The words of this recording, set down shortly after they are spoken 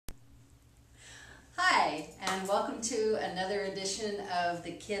and welcome to another edition of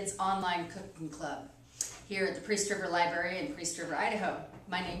the Kids Online Cooking Club here at the Priest River Library in Priest River, Idaho.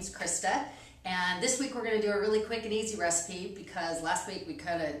 My name's Krista, and this week we're going to do a really quick and easy recipe because last week we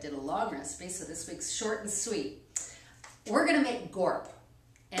kind of did a long recipe, so this week's short and sweet. We're going to make Gorp,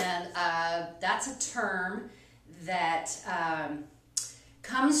 and that's a term that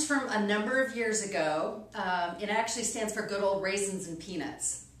comes from a number of years ago. It actually stands for Good Old Raisens and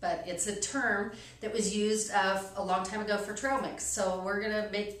Peanuts, but it's a term that was used a long time ago for trail mix. So we're going to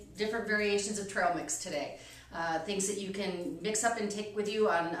make different variations of trail mix today. Things that you can mix up and take with you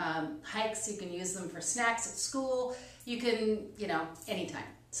on hikes. You can use them for snacks at school. You can, anytime.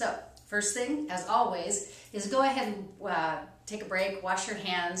 So first thing, as always, is go ahead and take a break, wash your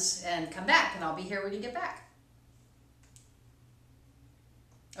hands, and come back, and I'll be here when you get back.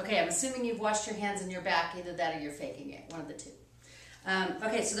 Okay, I'm assuming you've washed your hands and you're back, either that or you're faking it, one of the two.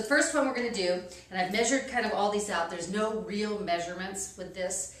 Okay, so the first one we're going to do, and I've measured kind of all these out. There's no real measurements with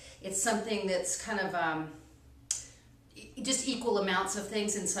this. It's something that's kind of just equal amounts of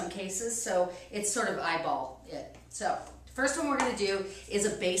things in some cases, so it's sort of eyeball it. So the first one we're going to do is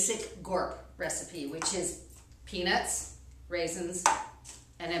a basic Gorp recipe, which is peanuts, raisins,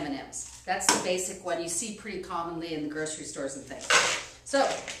 and M&Ms. That's the basic one you see pretty commonly in the grocery stores and things. So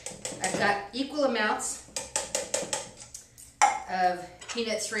I've got equal amounts of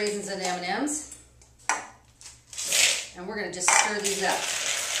peanuts, raisins, and M&Ms, and we're going to just stir these up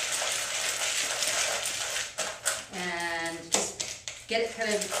and just get it kind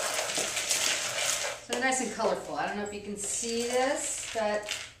of so nice and colorful. I don't know if you can see this, but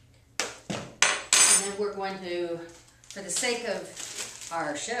and then we're going to, for the sake of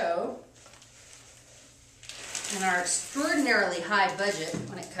our show and our extraordinarily high budget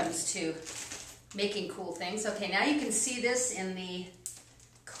when it comes to making cool things. Okay, now you can see this in the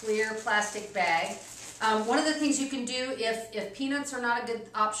clear plastic bag. One of the things you can do if peanuts are not a good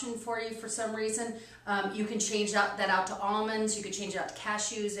option for you for some reason, you can change that out to almonds, you could change it out to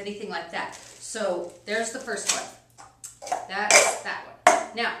cashews, anything like that. So there's the first one. That's that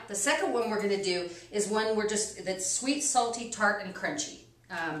one. Now, the second one we're going to do is one that's sweet, salty, tart, and crunchy.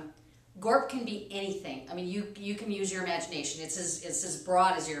 Gorp can be anything. I mean, you can use your imagination. It's as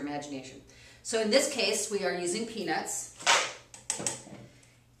broad as your imagination. So in this case, we are using peanuts.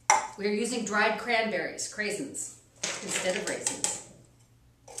 We are using dried cranberries, craisins, instead of raisins.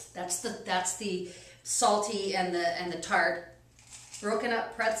 That's the salty and the tart. Broken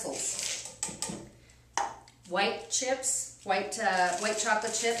up pretzels, white chips, white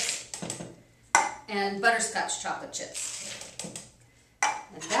chocolate chips, and butterscotch chocolate chips.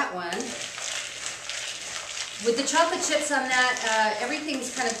 And that one, with the chocolate chips on that,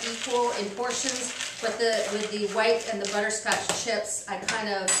 everything's kind of equal in portions, but with the white and the butterscotch chips, I kind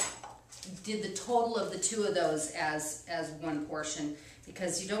of did the total of the two of those as one portion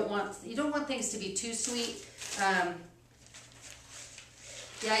because you don't want things to be too sweet.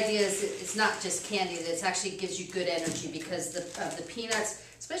 The idea is it's not just candy; it actually gives you good energy because the peanuts,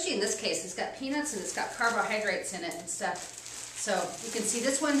 especially in this case, it's got peanuts and it's got carbohydrates in it and stuff. So you can see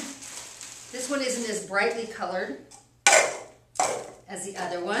this one. This one isn't as brightly colored as the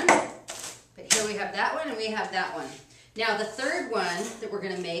other one, but here we have that one and we have that one. Now the third one that we're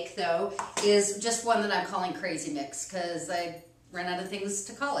going to make, though, is just one that I'm calling Crazy Mix because I ran out of things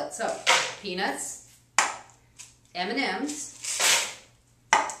to call it. So peanuts, M&Ms,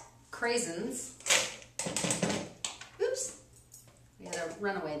 craisins, oops, we had a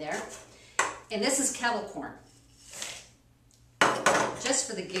runaway there, and this is kettle corn, just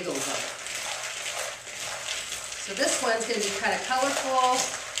for the giggles of it. So this one's going to be kind of colorful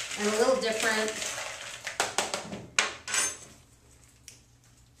and a little different.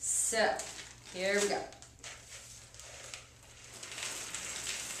 So here we go.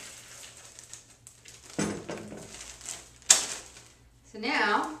 So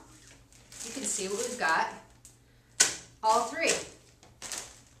now you can see what we've got, all three.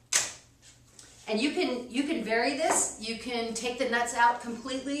 And you can vary this. You can take the nuts out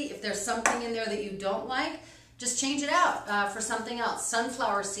completely. If there's something in there that you don't like, just change it out for something else.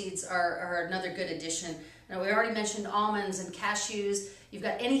 Sunflower seeds are another good addition. Now, we already mentioned almonds and cashews. You've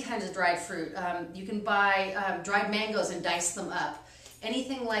got any kinds of dried fruit. You can buy dried mangoes and dice them up.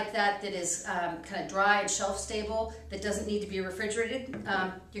 Anything like that that is kind of dry and shelf stable that doesn't need to be refrigerated,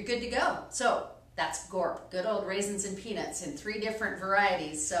 you're good to go. So that's Gorp, Good Old Raisins and Peanuts in 3 different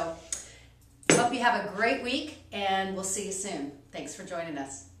varieties. So hope you have a great week, and we'll see you soon. Thanks for joining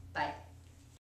us. Bye.